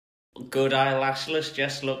Good eyelashless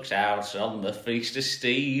just looked out on the feast of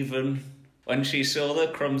Stephen when she saw the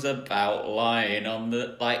crumbs about lying on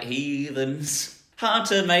the like heathens. Hard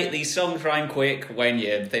to make these songs rhyme quick when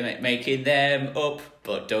you're making them up,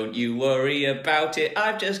 but don't you worry about it,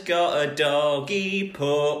 I've just got a doggy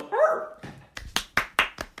pup.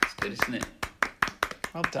 It's good, isn't it?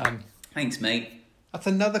 Well done. Thanks, mate. That's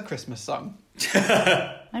another Christmas song.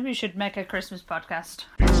 Maybe we should make a Christmas podcast.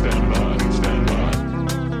 Stand by, stand by.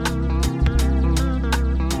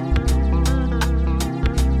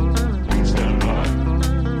 Stand by. Stand by.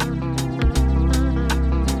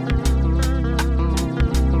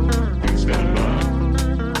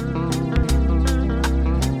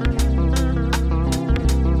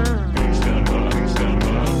 Stand by, stand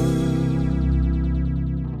by.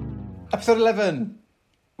 Episode 11.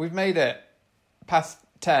 We've made it. Past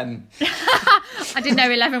 10. I didn't know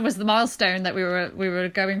 11 was the milestone that we were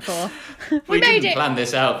going for. We made didn't it. plan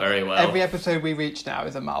this out very well. Every episode we reach now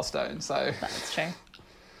is a milestone, so... That's true. I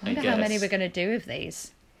I wonder how many guess. we're going to do of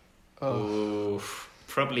these. Oh,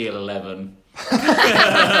 probably 11.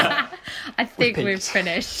 I think peaked. we've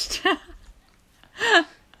finished.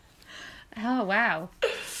 Oh, wow.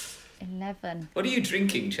 11. What are you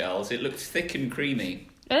drinking, Charles? It looks thick and creamy.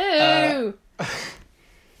 Ooh!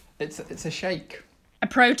 It's a shake. A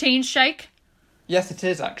protein shake? Yes, it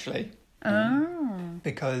is, actually. Oh.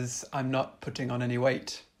 Because I'm not putting on any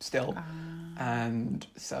weight still. And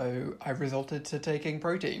so I've resorted to taking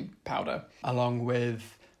protein powder along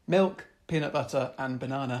with milk, peanut butter and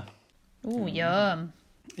banana. Ooh, yum.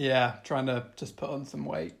 Yeah, trying to just put on some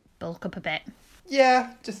weight. Bulk up a bit.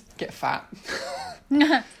 Yeah, just get fat.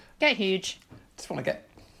 Get huge. Don't want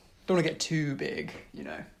to get too big, you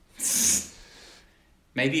know.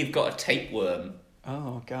 Maybe you've got a tapeworm.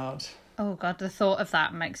 Oh, God. Oh, God, the thought of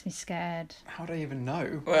that makes me scared. How do I even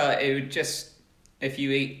know? Well, it would just... If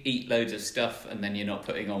you eat loads of stuff and then you're not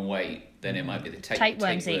putting on weight, then it might be the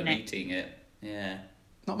Tapeworm's tapeworm eating it. eating it. Yeah.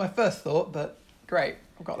 Not my first thought, but great.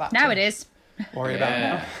 I've got that Now to it is. worry about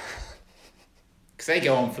now. Because they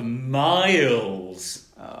go on for miles.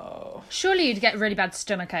 Oh. Surely you'd get really bad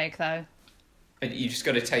stomachache, though. And you just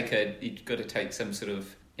got to take some sort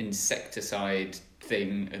of insecticide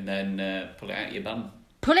thing and then pull it out your bum.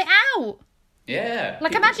 Pull it out! Yeah.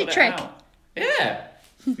 Like a people magic pull it trick. out. Yeah.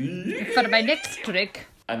 For my next trick.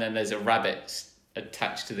 And then there's a rabbit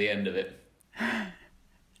attached to the end of it.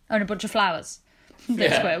 And a bunch of flowers. They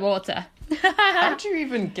Yeah. squirt water. How do you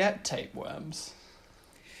even get tapeworms?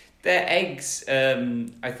 Their eggs,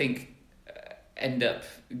 I think, end up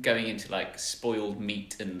going into like spoiled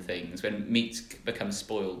meat and things. When meat becomes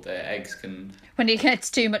spoiled, their eggs can. When he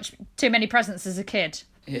gets too many presents as a kid.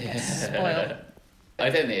 Yeah. Spoiled. I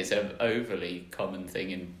don't think it's an overly common thing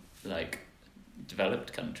in like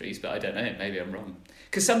developed countries, but I don't know. Maybe I'm wrong.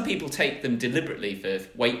 Because some people take them deliberately for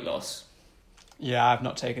weight loss. Yeah, I've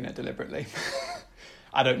not taken it deliberately.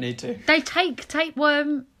 I don't need to. They take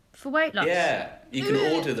tapeworm for weight loss. Yeah, you can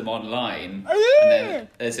order them online, and then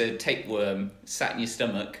there's a tapeworm sat in your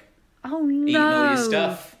stomach, Oh no. eating all your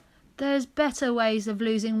stuff. There's better ways of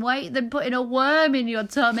losing weight than putting a worm in your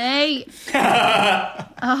tummy.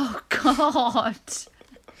 Oh, God.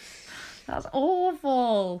 That's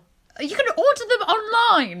awful. You can order them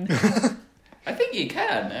online. I think you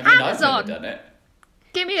can. I mean, Amazon. I've never done it.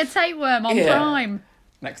 Give me a tapeworm on Yeah. Prime.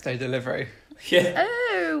 Next day delivery. Yeah.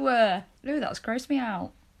 Oh, that's grossed me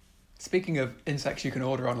out. Speaking of insects you can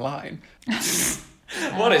order online,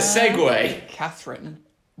 What a segue. Catherine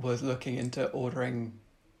was looking into ordering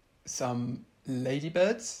some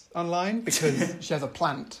ladybirds online because she has a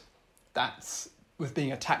plant that was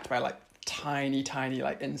being attacked by like tiny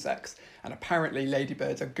like insects, and apparently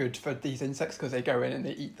ladybirds are good for these insects because they go in and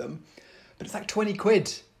they eat them, but it's like 20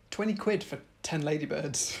 quid for 10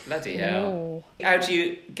 ladybirds. Bloody hell. Oh. How do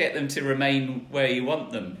you get them to remain where you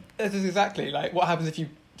want them? This is exactly like what happens if you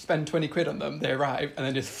spend 20 quid on them, they arrive and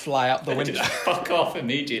then just fly out the window. Just fuck off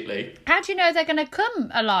immediately. How do you know they're going to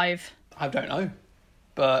come alive? I don't know,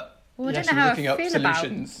 but Well, I yeah, don't she know was how I looking up feel about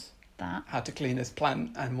solutions that. how to clean this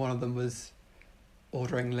plant, and one of them was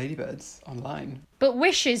ordering ladybirds online. But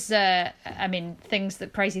Wish is,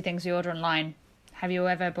 crazy things we order online. Have you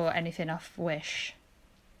ever bought anything off Wish?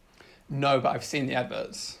 No, but I've seen the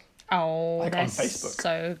adverts. Oh, Like they're on Facebook.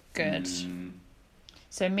 so good.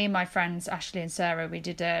 So me and my friends Ashley and Sarah, we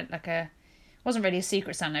did it wasn't really a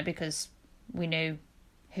secret Santa because we knew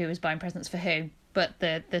who was buying presents for who, but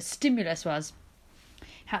the stimulus was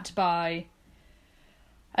had to buy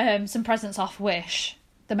some presents off Wish,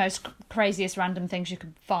 the most craziest random things you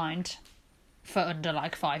could find for under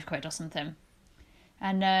like 5 quid or something.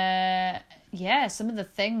 And some of the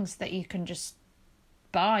things that you can just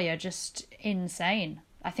buy are just insane.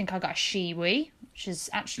 I think I got a Shiwi, which is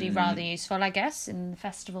actually rather useful, I guess, in the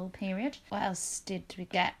festival period. What else did we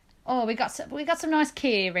get? Oh, we got some nice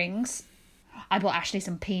key rings. I bought Ashley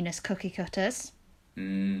some penis cookie cutters.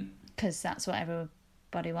 Because that's what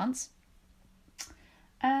everybody wants.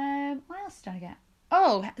 What else did I get?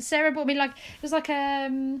 Oh, Sarah bought me it was like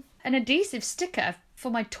an adhesive sticker for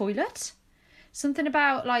my toilet. Something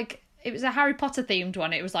about it was a Harry Potter themed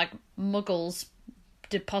one. It was like Muggles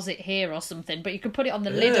deposit here or something, but you could put it on the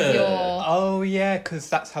lid of your... Oh, yeah, because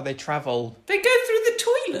that's how they travel. They go through the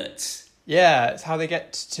toilets. Yeah, it's how they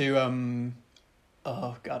get to,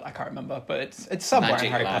 oh, God, I can't remember, but it's somewhere Magic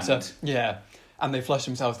in Harry Land. Potter. Yeah, and they flush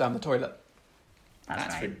themselves down the toilet.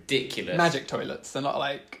 That's right. ridiculous. Magic toilets, they're not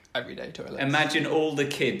like everyday toilets. Imagine all the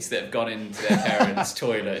kids that have gone into their parents'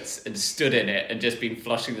 toilets and stood in it and just been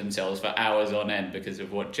flushing themselves for hours on end because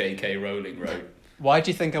of what J.K. Rowling wrote. Why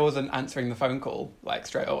do you think I wasn't answering the phone call,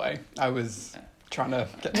 straight away? I was trying to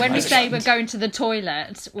get to When we Magic say Land. we're going to the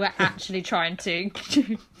toilet, we're actually trying to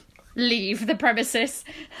leave the premises.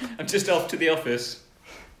 I'm just off to the office.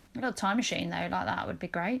 A little time machine, though, like that would be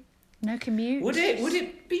great. No commute. Would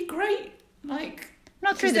it be great?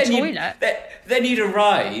 Not through 'cause the then toilet. Then you'd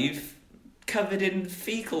arrive covered in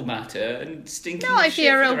fecal matter and stinking Not if shit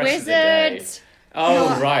you're for a the rest of the day. wizard. Oh,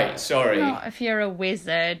 Not- right, sorry. Not if you're a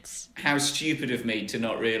wizard. How stupid of me to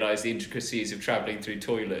not realise the intricacies of travelling through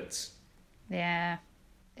toilets. Yeah.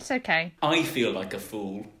 It's okay. I feel like a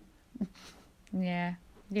fool. Yeah.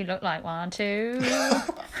 You look like one, too.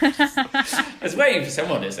 I was waiting for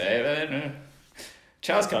someone to say it, but I don't know.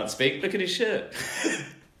 Charles can't speak, look at his shirt.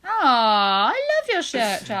 Oh, I love your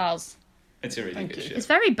shirt, Charles. It's a really Thank good you. shirt. It's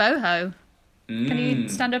very boho. Can you Mm.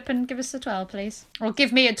 stand up and give us a twirl, please? Or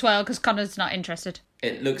give me a twirl, because Connor's not interested.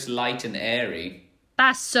 It looks light and airy.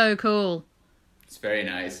 That's so cool. It's very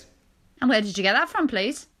nice. And where did you get that from,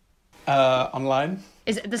 please? Online.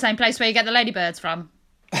 Is it the same place where you get the ladybirds from?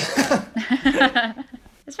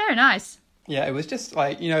 It's very nice. Yeah, it was just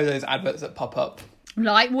those adverts that pop up,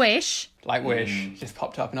 Like Wish. like Wish, just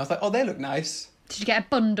popped up, and I was like, oh, they look nice. Did you get a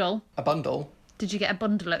bundle? A bundle. Did you get a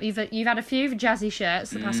bundle? You've had a few jazzy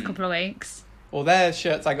shirts the past couple of weeks. Well, they're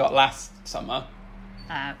shirts I got last summer.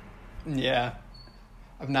 Uh, Yeah.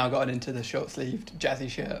 I've now gotten into the short-sleeved jazzy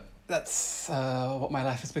shirt. That's what my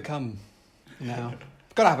life has become now.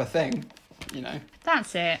 I've got to have a thing,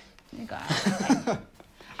 that's it. You got it.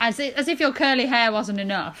 As if your curly hair wasn't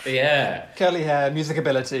enough. Yeah. Curly hair, music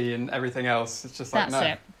ability, and everything else. It's just That's no.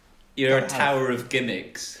 it. You're a Don't have- tower of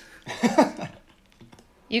gimmicks.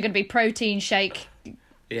 You're going to be protein shake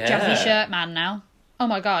Yeah. jazzy shirt man now. Oh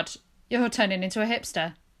my god, you're turning into a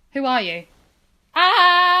hipster. Who are you?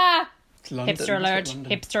 Ah! It's London. Hipster it's alert. London.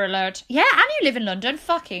 Hipster alert. Yeah, and you live in London.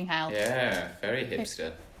 Fucking hell. Yeah, very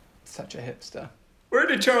hipster. Such a hipster. Where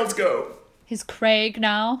did Charles go? He's Craig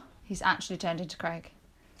now. He's actually turned into Craig.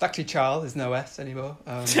 It's actually Charles. There's no S anymore.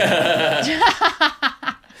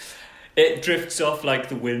 It drifts off like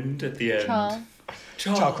the wind at the end.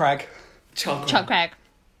 Charles. Craig. Chuck Craig.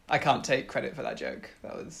 I can't take credit for that joke.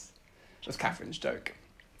 That was Catherine's joke.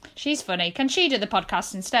 She's funny. Can she do the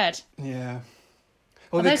podcast instead? Yeah.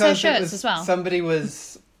 Well, Are those her because it shirts was, as well?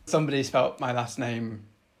 somebody spelt my last name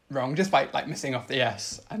wrong, just by missing off the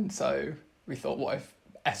S, and so we thought, what if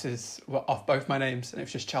S's were off both my names, and it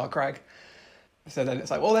was just Charles Craig? So then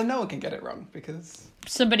it's like, well, then no one can get it wrong because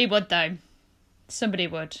Somebody would, though. Somebody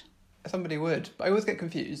would. somebody would. But I always get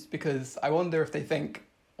confused because I wonder if they think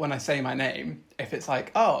when I say my name, if it's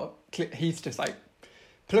like, oh, he's just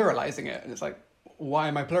pluralizing it, and it's like, why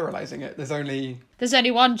am I pluralizing it? There's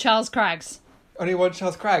only one Charles Craggs. one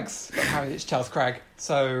Charles Craggs, but apparently it's Charles Craig.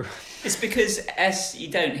 So It's because S, you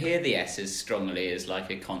don't hear the S as strongly as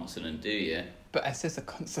a consonant, do you? but S is a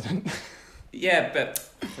consonant. Yeah, but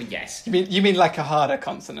well, yes. You mean like a harder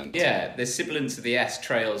consonant? Yeah, the sibilance of the S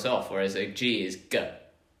trails off, whereas a G is G.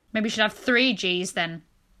 Maybe you should have 3 G's then.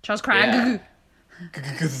 Charles Cragg. Yeah.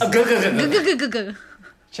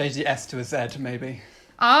 Change the S to a Z, maybe.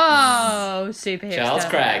 Oh, super hipster. Charles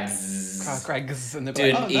Craggs. Charles Craigs, and they'll Do be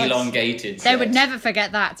an like, oh, nice. elongated They would Z. never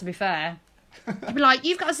forget that, to be fair. They'd be like,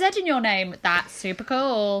 you've got a Z in your name. That's super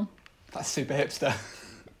cool. That's super hipster.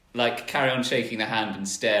 Carry on shaking the hand and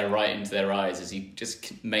stare right into their eyes as you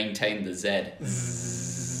just maintain the Z.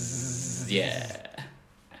 Yeah.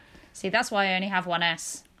 See, that's why I only have one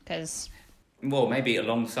S. Because Well, maybe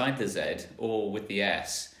alongside the Z or with the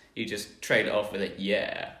S, you just trail it off with a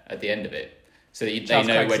yeah at the end of it, so that they Charles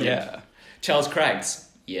know Craigs, when yeah. you Charles Craggs,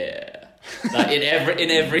 yeah, in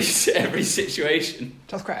every situation.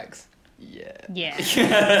 Charles Craigs. Yeah.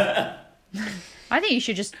 yeah. I think you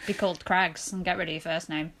should just be called Craggs and get rid of your first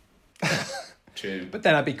name. True. But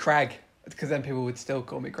then I'd be Crag, because then people would still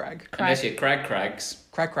call me Crag. Unless you're Crags.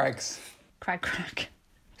 Crags. Crag.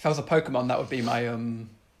 If I was a Pokemon, that would be my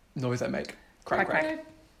noise I make. Crag.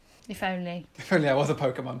 If only. If only I was a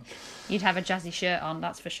Pokemon. You'd have a jazzy shirt on,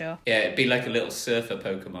 that's for sure. Yeah, it'd be like a little surfer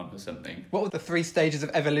Pokemon or something. What would the 3 stages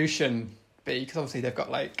of evolution be? Because obviously they've got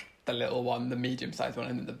like the little one, the medium-sized one,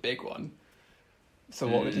 and then the big one. So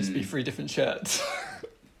what would just be 3 different shirts?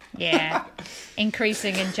 Yeah.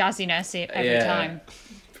 Increasing in jazziness every time.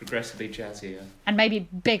 Progressively jazzier. And maybe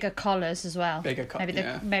bigger collars as well. Bigger collar,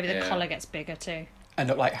 Maybe the Yeah. collar gets bigger too. And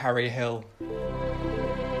look like Harry Hill.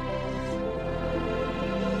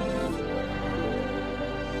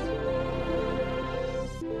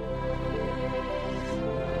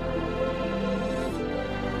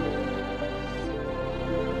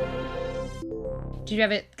 Did you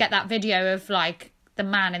ever get that video of like the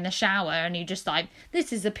man in the shower and you just like,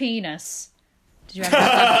 this is a penis? Did you ever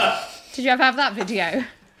have that? Did you ever have that video?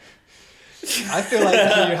 I feel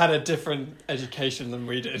like you had a different education than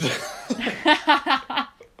we did. No,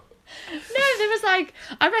 there was like,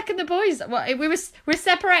 I reckon the boys, well, we're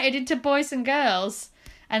separated into boys and girls,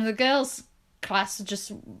 and the girls' class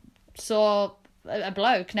just saw a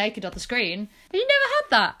bloke naked on the screen. But you never had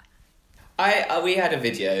that. We had a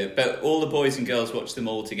video, but all the boys and girls watched them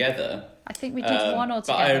all together. I think we did one or two.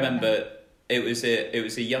 But I remember it was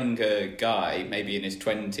a younger guy, maybe in his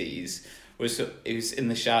 20s. He was in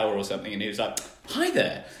the shower or something, and he was like, "Hi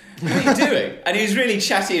there, what are you doing?" And he was really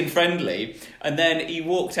chatty and friendly. And then he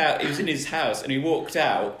walked out. He was in his house, and he walked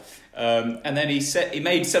out. And then he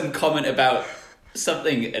made some comment about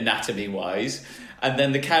something anatomy-wise. And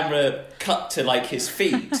then the camera cut to like his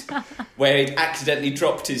feet, where he'd accidentally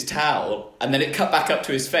dropped his towel, and then it cut back up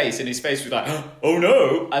to his face, and his face was like, "Oh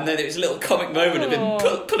no!" And then it was a little comic moment of him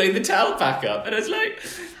pulling the towel back up, and I was like,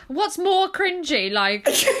 what's more cringy, like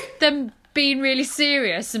them being really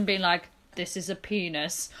serious and being like, "This is a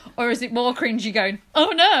penis," or is it more cringy going,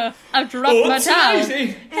 "Oh no, I've dropped my towel.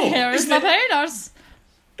 Here is my penis."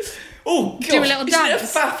 "Oh gosh, Do a little isn't dance. it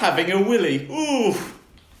a faff having a willy?" Ooh.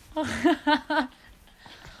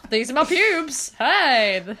 These are my pubes.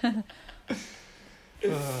 Hey.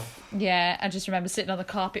 Yeah, I just remember sitting on the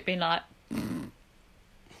carpet being like,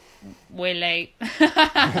 Willie.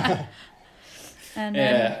 And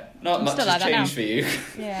Yeah, not I'm much still has like that changed now. for you.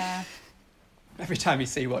 Yeah. Every time you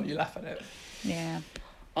see one, you laugh at it. Yeah.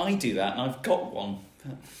 I do that, and I've got one.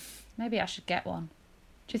 Maybe I should get one.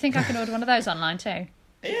 Do you think I can order one of those online too?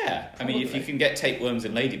 Yeah, I mean, if you Probably. can get tapeworms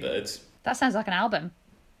and ladybirds. That sounds like an album.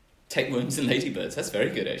 Tapeworms and ladybirds, that's very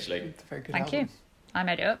good, actually. It's a very good Thank album. you. I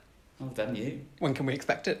made it up. Well done, you. When can we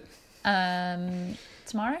expect it?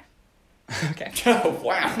 Tomorrow? Okay. Oh,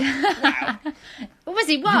 wow. What was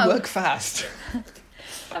he? You Whoa. work fast.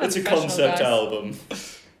 It's a professional, concept guys. album.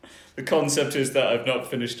 The concept is that I've not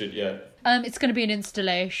finished it yet. It's going to be an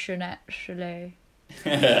installation, actually.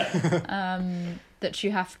 That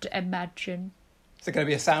you have to imagine. Is it going to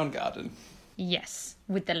be a sound garden Yes,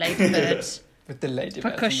 with the ladybirds. with the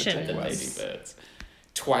ladybirds? Percussion. And The the ladybirds.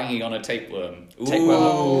 Twanging on a tapeworm. Ooh, Tapeworm.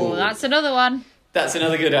 Oh, that's another one. that's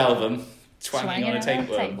another good album. Twanging on a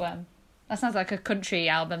tapeworm. That sounds like a country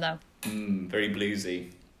album, though. Very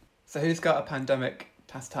bluesy. So who's got a pandemic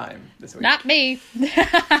pastime this week? Not me.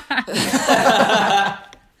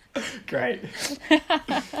 Great.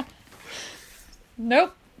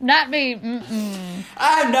 Nope, not me. Mm-mm.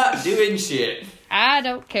 I'm not doing shit. I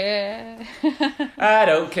don't care. I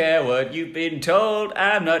don't care what you've been told.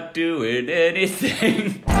 I'm not doing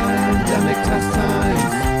anything. Pandemic test times.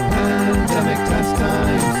 Pandemic test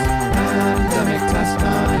times. Pandemic test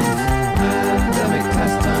times. Pandemic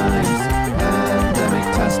test times. Pandemic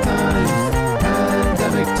test times.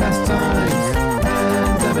 Pandemic test times.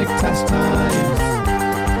 Pandemic test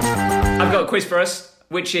times. I've got a quiz for us,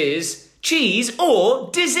 which is cheese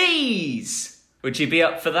or disease. Would you be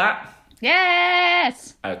up for that?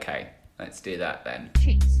 Yes. Okay, let's do that then.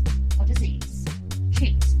 Cheese or disease.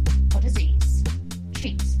 Cheese or disease.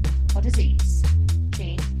 Cheese or disease.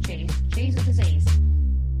 Cheese or disease.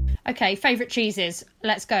 Okay, favourite cheeses.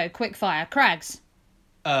 Let's go. Quick fire. Crags.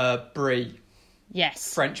 Brie.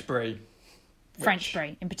 Yes. French brie. French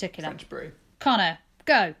brie in particular. French brie. Connor,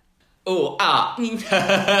 go. Oh, Quick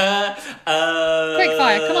fire,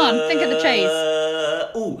 come on, think of the cheese.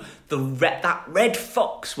 That red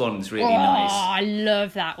fox one's really Oh, nice. I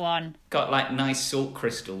love that one. Got like nice salt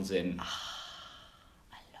crystals in. I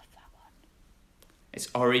love that one. It's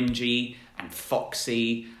orangey and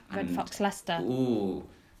foxy. Red and, Fox Leicester. Ooh,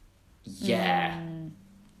 yeah.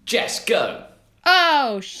 Jess, go.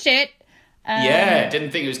 Oh, shit. Yeah, didn't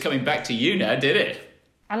think it was coming back to you now, did it?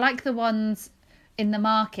 I like the ones in the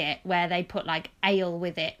market where they put like ale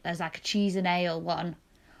with it. There's like a cheese and ale one,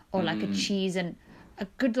 or like a cheese and a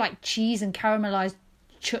good like cheese and caramelized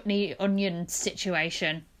chutney onion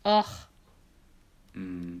situation. Ugh.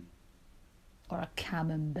 Or a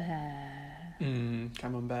camembert.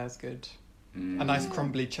 Camembert's good. A nice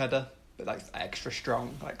crumbly cheddar, but like extra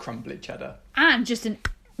strong, like crumbly cheddar. And just an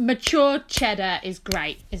mature cheddar is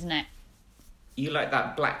great, isn't it? You like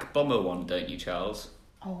that Black Bomber one, don't you, Charles?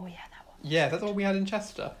 Oh yeah, that one. Yeah, that's what we had in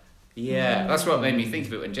Chester. Yeah, that's what made me think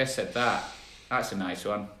of it when Jess said that. That's a nice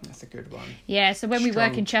one. That's a good one. Yeah, so when we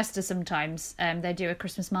work Strong. in Chester sometimes, they do a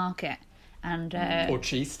Christmas market and Or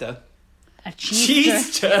Chester. a cheese.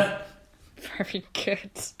 Cheester! Very good.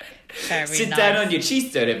 Very Sit nice. down on your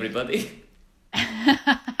cheester, everybody.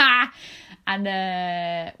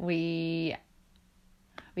 And we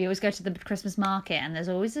always go to the Christmas market, and there's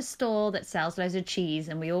always a stall that sells loads of cheese,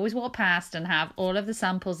 and we always walk past and have all of the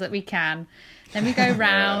samples that we can. Then we go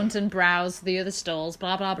round and browse the other stalls,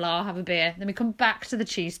 blah blah blah, have a beer. Then we come back to the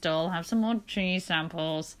cheese stall, have some more cheese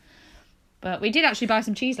samples. But we did actually buy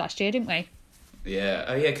some cheese last year, didn't we? Yeah,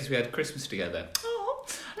 oh yeah, because we had Christmas together.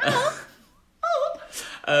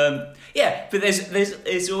 Yeah, but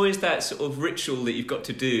there's always that sort of ritual that you've got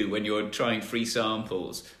to do when you're trying free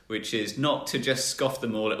samples, which is not to just scoff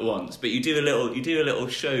them all at once, but you do a little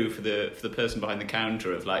show for the person behind the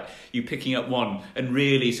counter of like you picking up one and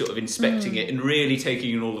really sort of inspecting it and really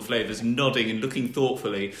taking in all the flavours, nodding and looking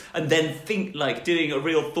thoughtfully, and then doing a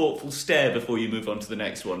real thoughtful stare before you move on to the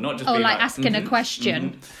next one, not just being like asking a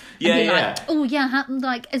question. Yeah, And be yeah. like, oh yeah,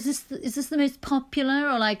 like is this the most popular,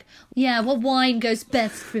 or like, yeah, what wine goes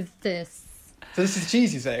best with this? So this is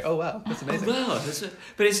cheese, you say? Oh wow, that's amazing. Wow,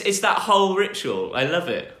 but it's that whole ritual. I love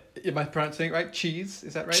it. Am I pronouncing it right? Cheese,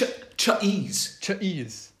 is that right? Cheese.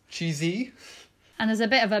 Cheese. Cheesy. And there's a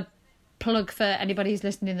bit of a plug for anybody who's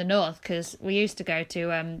listening in the north, because we used to go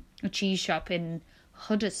to a cheese shop in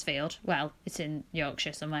Huddersfield. Well, it's in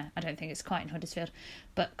Yorkshire somewhere. I don't think it's quite in Huddersfield,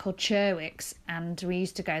 but called Cherwick's, and we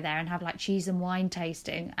used to go there and have like cheese and wine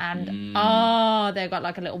tasting. And they've got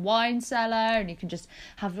like a little wine cellar, and you can just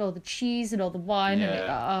have all the cheese and all the wine.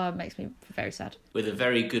 Yeah. And it makes me very sad. With a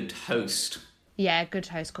very good host. Yeah, a good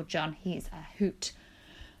host called John. He's a hoot.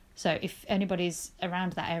 So if anybody's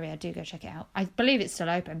around that area, do go check it out. I believe it's still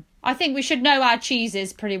open. I think we should know our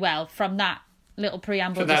cheeses pretty well from that little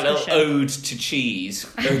preamble For that discussion. little ode to cheese.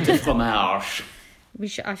 Ode de fromage.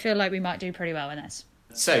 I feel like we might do pretty well in this.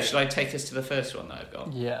 So, shall I take us to the first one that I've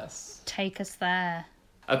got? Yes. Take us there.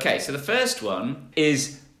 Okay, so the first one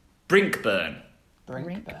is Brinkburn.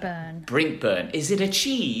 Brinkburn. Brinkburn. Is it a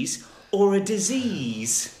cheese or a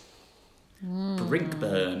disease?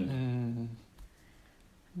 Brinkburn.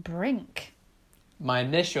 Brink. My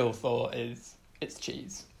initial thought is it's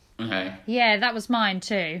cheese. Okay. Yeah, that was mine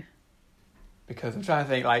too. Because I'm trying to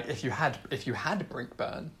think, like, if you had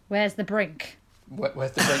Brinkburn, Where's the brink?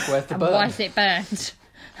 where's the brink? Where's the And burn? why is it burnt?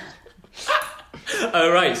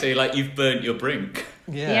 Oh, right, so you've burnt your brink.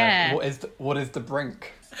 Yeah. What is the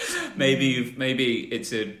brink? Maybe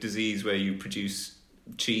it's a disease where you produce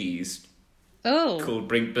cheese Oh. called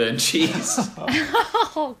Brinkburn cheese.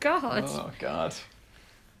 Oh, God. Oh God.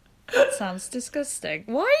 That sounds disgusting.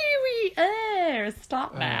 Why are we...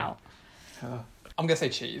 stop now. I'm gonna say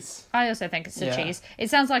cheese. I also think it's a Yeah. cheese. It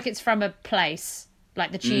sounds like it's from a place.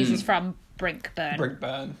 Like the cheese is from Brinkburn.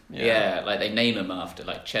 Brinkburn. Yeah, like they name them after,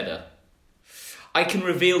 like cheddar. I can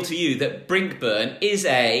reveal to you that Brinkburn is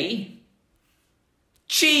a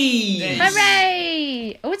cheese.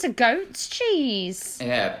 Hooray! Oh, it's a goat's cheese.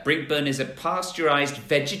 Yeah, Brinkburn is a pasteurised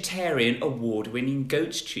vegetarian award-winning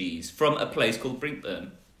goat's cheese from a place called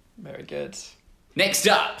Brinkburn. Very good. Next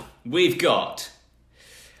up, we've got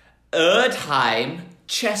Erdheim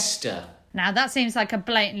Chester. Now, that seems like a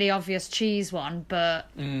blatantly obvious cheese one, but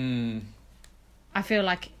I feel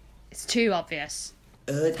like it's too obvious.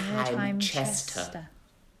 Erdheim Chester.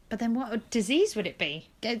 But then what disease would it be?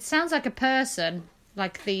 It sounds like a person,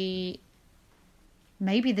 like maybe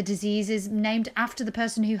the disease is named after the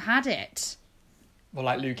person who had it. Well,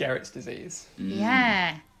 like Lou Gehrig's disease.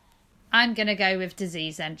 Yeah. I'm going to go with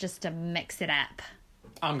disease then, just to mix it up.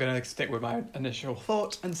 I'm gonna stick with my initial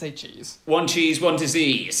thought and say cheese. One cheese, one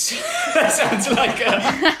disease. That sounds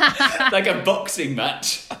like a boxing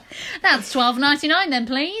match. That's $12.99 then,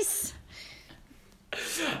 please.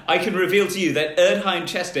 I can reveal to you that Erdheim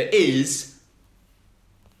Chester is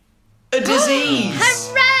a disease.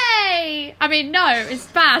 Hooray! I mean, no, it's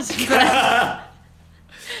bad, but...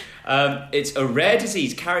 It's a rare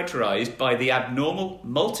disease characterised by the abnormal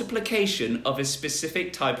multiplication of a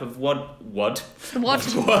specific type of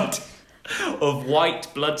of white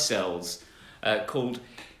blood cells called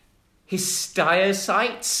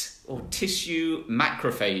histiocytes or tissue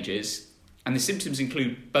macrophages, and the symptoms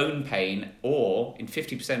include bone pain or, in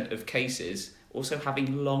 50% of cases, also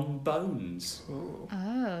having long bones. Ooh.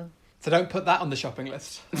 Oh. So don't put that on the shopping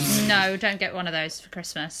list. No, don't get one of those for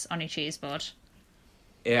Christmas on your cheese board.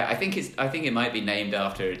 Yeah, I think it might be named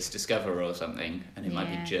after its discoverer or something, and it might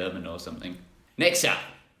Yeah. be German or something. Next up,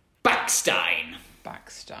 Backstein.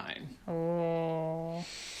 Backstein. Oh.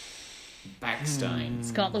 Backstein.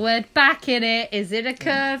 It's got the word back in it. Is it a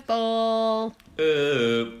curveball?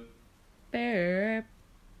 Burp.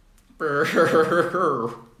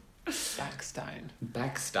 Backstein.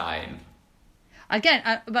 Backstein.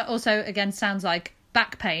 Again, but also, again, sounds like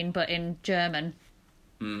back pain, but in German.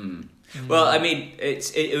 Well, I mean,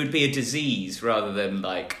 it would be a disease rather than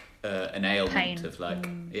like an ailment Pain. of like,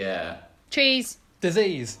 yeah. Cheese.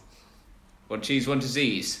 Disease. One cheese, one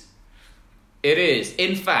disease. It is,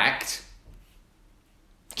 in fact,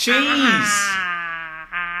 cheese. Ha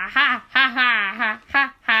ha ha ha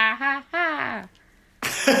ha ha ha ha.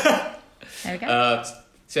 There we go.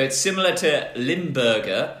 So it's similar to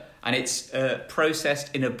Limburger, and it's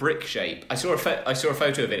processed in a brick shape. I saw a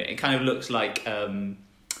photo of it. It kind of looks like that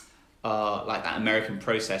American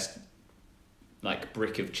processed like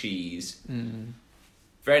brick of cheese.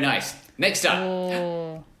 Very nice. Next up,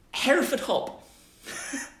 Oh. Hereford hop.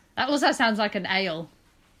 That also sounds like an ale.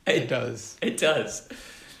 It does. It does.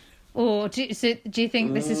 Or do you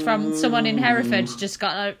think this is from someone in Hereford just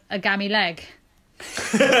got a gammy leg?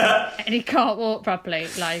 And he can't walk properly,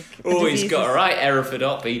 like. the Oh, he's disease got is- a right Hereford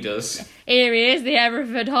hop. He does. Here he is, the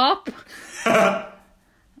Hereford hop.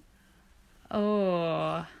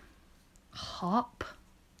 Oh, hop.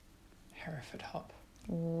 Hereford hop.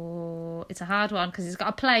 Oh, it's a hard one because it's got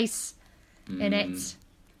a place in it.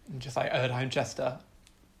 Just like Erdheim Chester.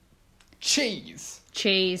 Cheese.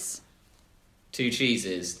 Cheese. Two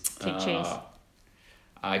cheeses. Two cheese.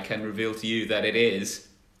 I can reveal to you that it is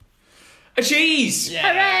a cheese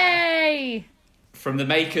Hooray! from the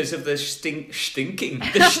makers of the stinking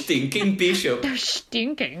bishop. They're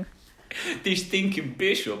stinking. The stinking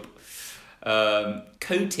bishop,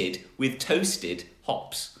 coated with toasted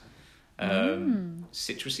hops.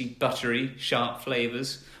 Citrusy, buttery, sharp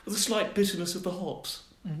flavours with a slight bitterness of the hops.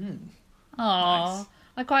 Aww.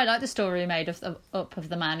 I quite like the story he made of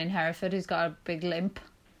the man in Hereford who's got a big limp.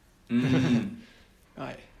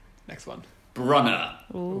 Right. Next one. Brunner.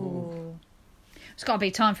 Ooh. It's got to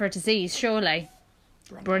be time for a disease, surely.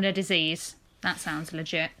 Brunner disease. That sounds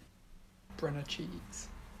legit. Brunner cheese.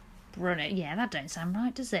 Brunner. Yeah, that don't sound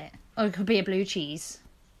right, does it? Or it could be a blue cheese.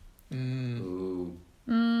 Ooh.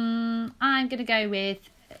 I'm going to go with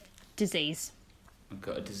disease. I've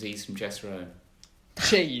got a disease from Jess Rowe.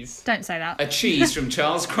 Cheese. Don't say that. A cheese from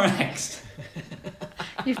Charles Craggs.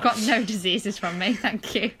 You've got no diseases from me,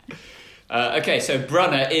 thank you. Okay, so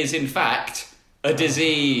Brunner is in fact a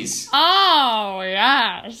disease. Oh,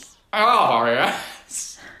 yes. Oh,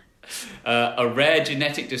 yes. A rare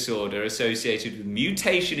genetic disorder associated with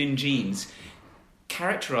mutation in genes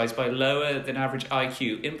characterised by lower than average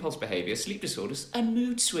IQ, impulse behaviour, sleep disorders and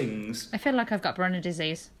mood swings. I feel like I've got Brunner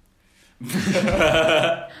disease.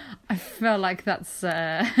 I feel like that's...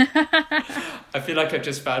 I feel like I've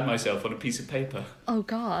just found myself on a piece of paper. Oh,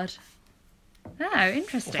 God. Oh,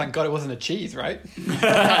 interesting. Thank God it wasn't a cheese, right?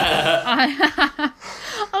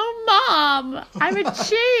 Oh, Mom, I'm a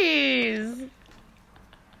cheese.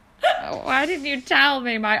 Why didn't you tell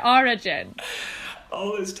me my origin?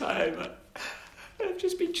 All this time, I've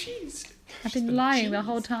just been cheesed. I've been lying the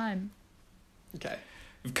whole time. Okay.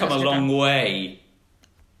 We've come a long way.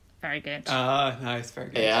 Very good. Ah, nice. Very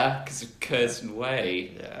good. Yeah, because of Curzon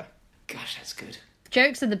Way. Yeah. Gosh, that's good.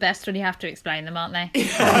 Jokes are the best when you have to explain them, aren't they?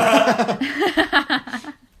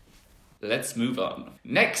 Let's move on.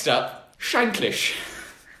 Next up, Shanklish.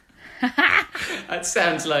 That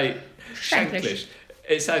sounds like Shanklish. Shanklish.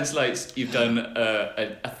 It sounds like you've done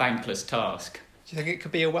a thankless task. Do you think it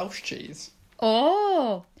could be a Welsh cheese?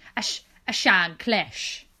 Oh, a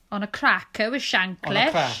shanklish. On a cracker with shanklish. On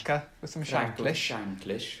a cracker with some shanklish.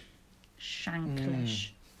 Shanklish. Shanklish.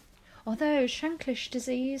 Although, shanklish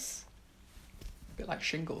disease. A bit like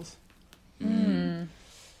shingles.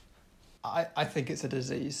 I think it's a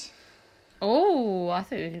disease. Oh, I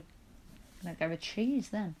thought you were going to go with cheese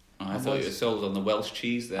then. Oh, I thought you were sold on the Welsh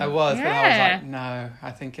cheese there. I was, but I was Yeah. like, no,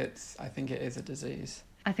 I think it is a disease.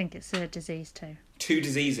 I think it's a disease too. Two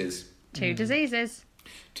diseases. Two diseases.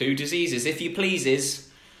 Two diseases, if you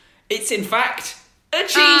pleases. It's in fact a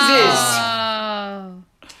cheeses! Oh.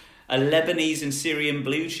 A Lebanese and Syrian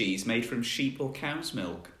blue cheese made from sheep or cow's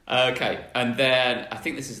milk. Okay, and then I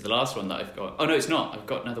think this is the last one that I've got. Oh no, it's not. I've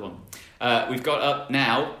got another one. We've got up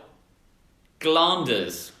now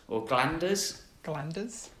Glanders. Or glanders?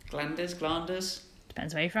 Glanders? Glanders?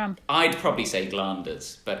 Depends where you're from. I'd probably say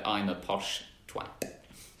glanders, but I'm a posh twat.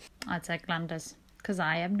 I'd say glanders, because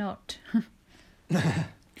I am not.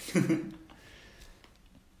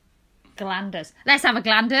 Glanders. Let's have a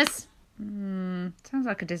glanders. Sounds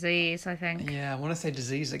like a disease, I think. Yeah, I want to say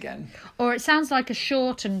disease again. Or it sounds like a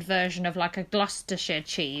shortened version of like a Gloucestershire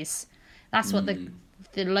cheese. That's what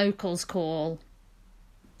the locals call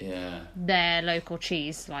their local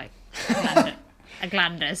cheese, like a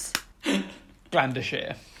glanders.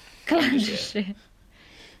 Glandershire. Gloucestershire.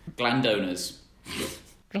 Glandowners.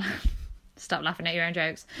 Stop laughing at your own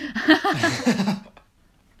jokes.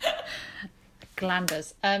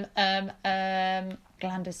 Glanders.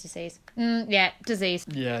 Glanders disease. Yeah, disease.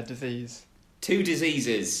 Yeah, disease. 2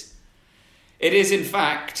 diseases. It is, in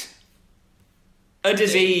fact, a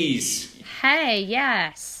disease. Hey,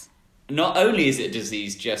 yes. Not only is it a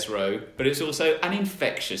disease, Jess Rowe, but it's also an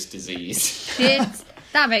infectious disease. Shit.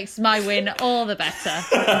 That makes my win all the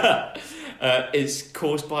better. It's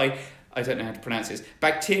caused by, I don't know how to pronounce this,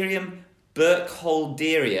 Bacterium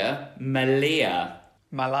Burkholderia malea.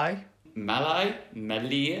 Malai?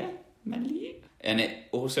 Malea? And it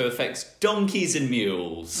also affects donkeys and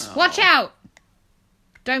mules. Watch out!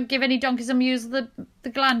 Don't give any donkeys and mules the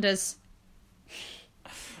glanders.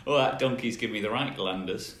 Well, that donkey's give me the right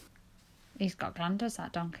glanders. He's got glanders,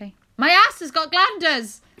 that donkey. My ass has got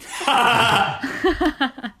glanders!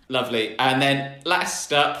 Lovely. And then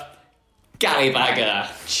last up, Gallibagger.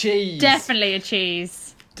 Cheese. Definitely a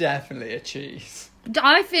cheese. Definitely a cheese.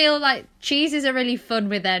 I feel like cheeses are really fun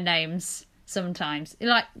with their names sometimes.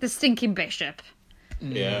 Like the Stinking Bishop.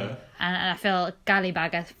 Yeah. And I feel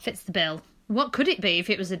Gallibagger fits the bill. What could it be if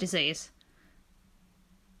it was a disease?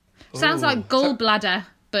 Sounds Ooh. like gallbladder,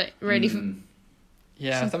 but really...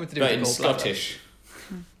 Yeah, something to do But with in gallbladder. Scottish.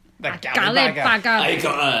 The Gallibagger. I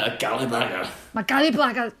got a Gallibagger. My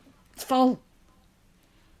Gallibagger, it's full.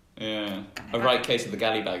 Yeah. A right case of the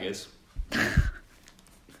Gallibaggers.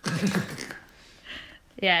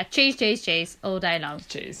 Yeah, cheese, all day long.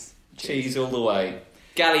 Cheese. Cheese all the way.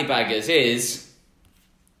 Gallibaggers is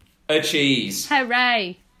a cheese.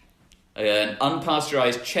 Hooray! An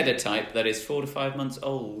unpasteurised cheddar type that is 4 to 5 months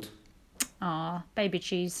old. Aw, baby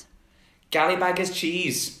cheese. Gallibaggers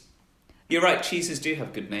cheese. You're right, cheeses do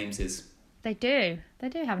have good names. They do. They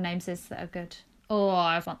do have names that are good. Oh,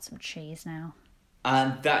 I want some cheese now.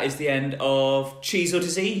 And that is the end of Cheese or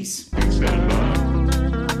Disease. Stand by.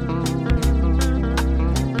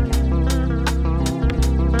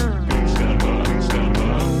 Stand by. Stand by.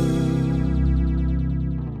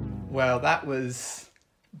 Well, that was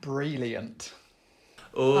brilliant.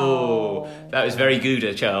 Oh, that was very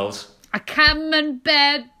good, Charles. I can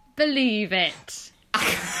believe it.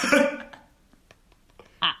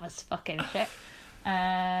 That was fucking shit.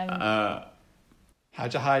 How'd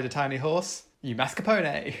you hide a tiny horse? You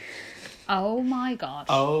mascarpone. Oh my god.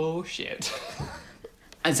 Oh, shit.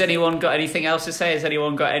 Has anyone got anything else to say? Has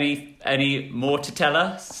anyone got any more to tell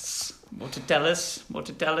us? More to tell us? More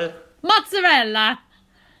to tell us? Mozzarella.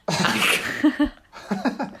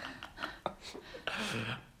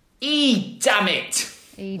 Damn it!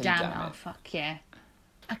 Damn. damn Oh, it. fuck yeah.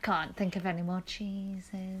 I can't think of any more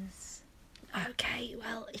cheeses. Okay,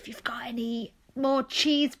 well, if you've got any more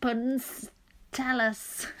cheese puns, tell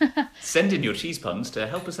us. Send in your cheese puns to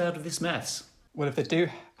help us out of this mess. Well, if they do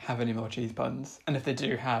have any more cheese puns, and if they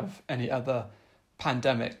do have any other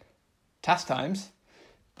pandemic pastimes,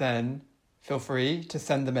 then feel free to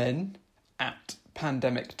send them in at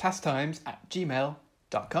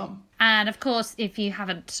pandemicpastimes@gmail.com. And of course, if you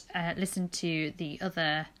haven't listened to the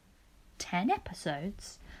other 10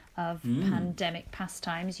 episodes of Pandemic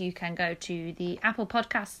Pastimes, you can go to the Apple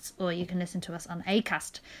Podcasts or you can listen to us on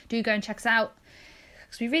Acast. Do go and check us out.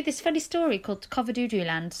 Because we read this funny story called Covidoodoo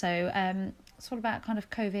Land. So it's all about kind of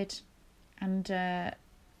COVID and the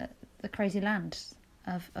crazy land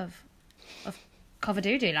of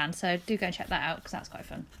Covidoodoo Land. So do go and check that out because that's quite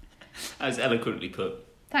fun. As eloquently put.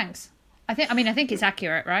 Thanks. I think it's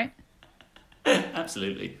accurate, right?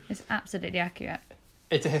 Absolutely. It's absolutely accurate.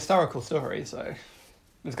 It's a historical story, so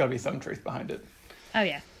there's got to be some truth behind it. Oh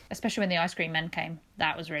yeah, especially when the ice cream men came.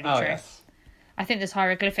 That was really Oh, true. yes. I think there's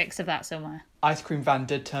hieroglyphics of that somewhere. Ice cream van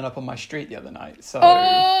did turn up on my street the other night, so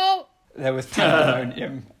Oh! there was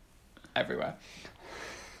pandemonium everywhere.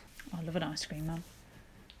 I love an ice cream man.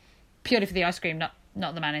 Purely for the ice cream, not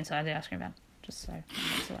the man inside the ice cream van. Just so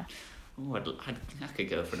that's aware. Oh, I could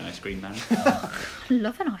go for an ice cream man. I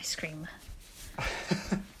love an ice cream.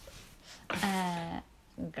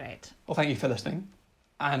 Great. Well, thank you for listening,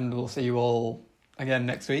 and we'll see you all again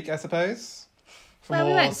next week, I suppose, for Well,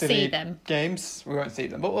 we more won't see silly them. games. We won't see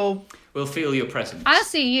them, but we'll. We'll feel your presence. I'll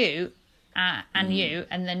see you and you,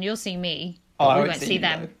 and then you'll see me. Oh, But I we won't won't see see you,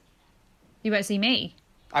 them. though. You won't see me.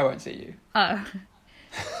 I won't see you. Oh.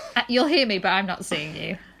 You'll hear me, but I'm not seeing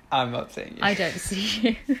you. I'm not seeing you. I don't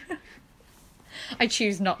see you. I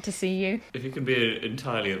choose not to see you. If it can be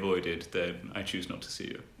entirely avoided, then I choose not to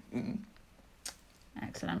see you.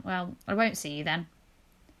 Excellent. Well, I won't see you then.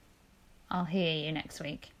 I'll hear you next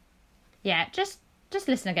week. Yeah, just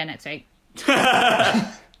listen again next week.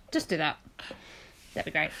 Just do that. That'd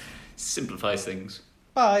be great. Simplifies things.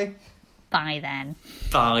 Bye. Bye then.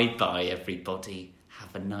 Bye bye, everybody.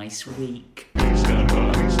 Have a nice week. Stun